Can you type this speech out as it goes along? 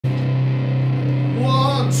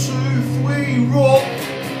rock.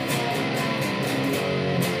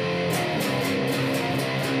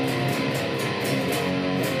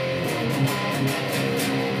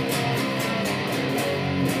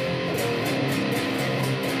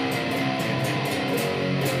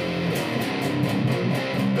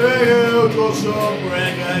 You got some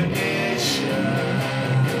recognition.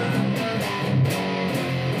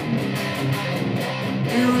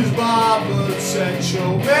 Use my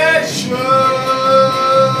potential mission.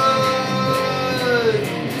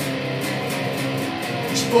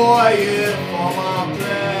 Exploit it for my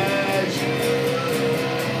pleasure.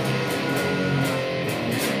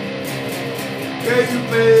 Can you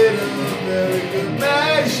played a very good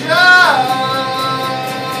measure?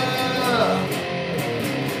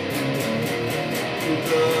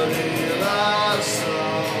 Dirty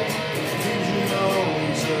lifestyle, keeps you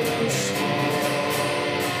always in a small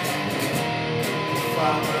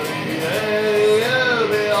family. Hey,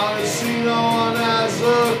 be honest, no one has a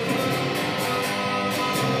clue.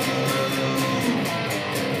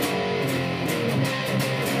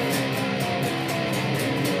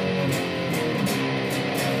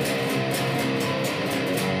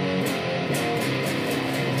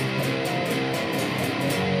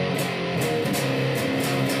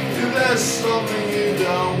 There's something you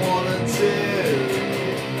don't want to do,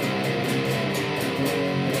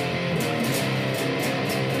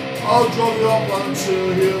 I'll drop you up until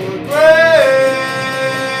you agree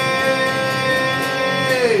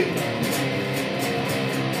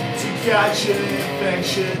to catch an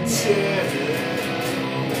infection too.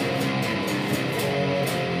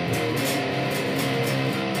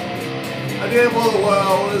 I did what the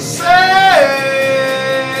world was saying.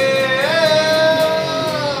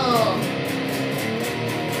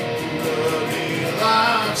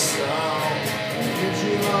 Lifestyle gives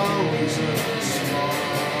you always a small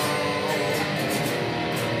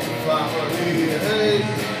family. Hey,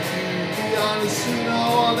 be honest, no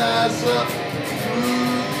one has a clue.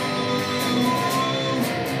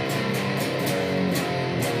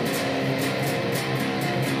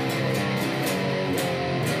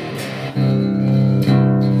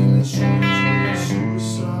 In the streets with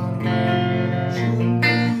suicide, shouldn't be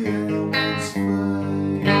anyone's fate.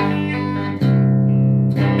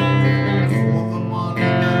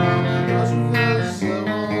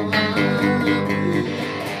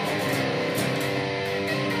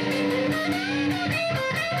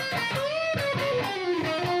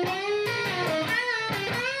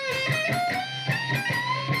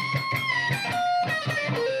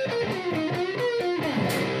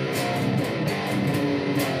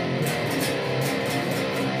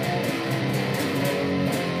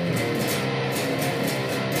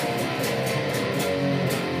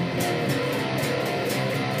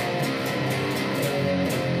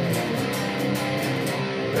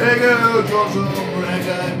 Ego draws on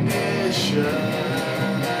recognition.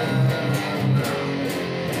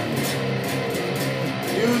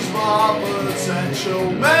 Use my potential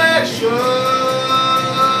measure.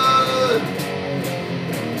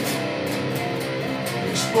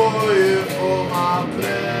 Exploit it for my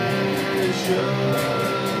pleasure.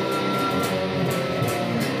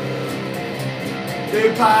 They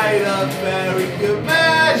paid a very good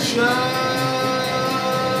measure.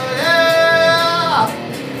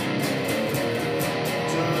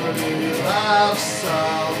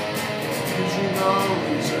 Lifestyle gives you no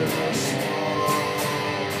reason to small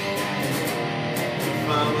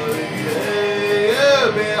family.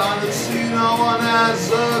 Hey, be honest, no one has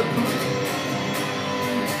a clue.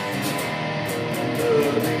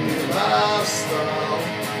 Dirty lifestyle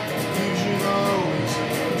gives you no reason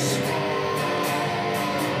to small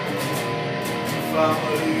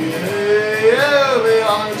family. Hey, be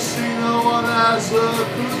honest, no one has a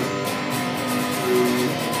clue.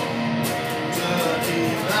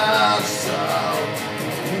 Lifestyle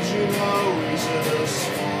gives you no reason to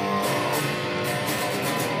small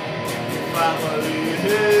family.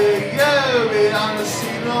 Hey, yeah, be honest,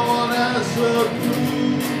 no one has a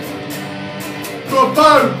clue. Go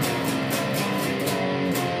boom!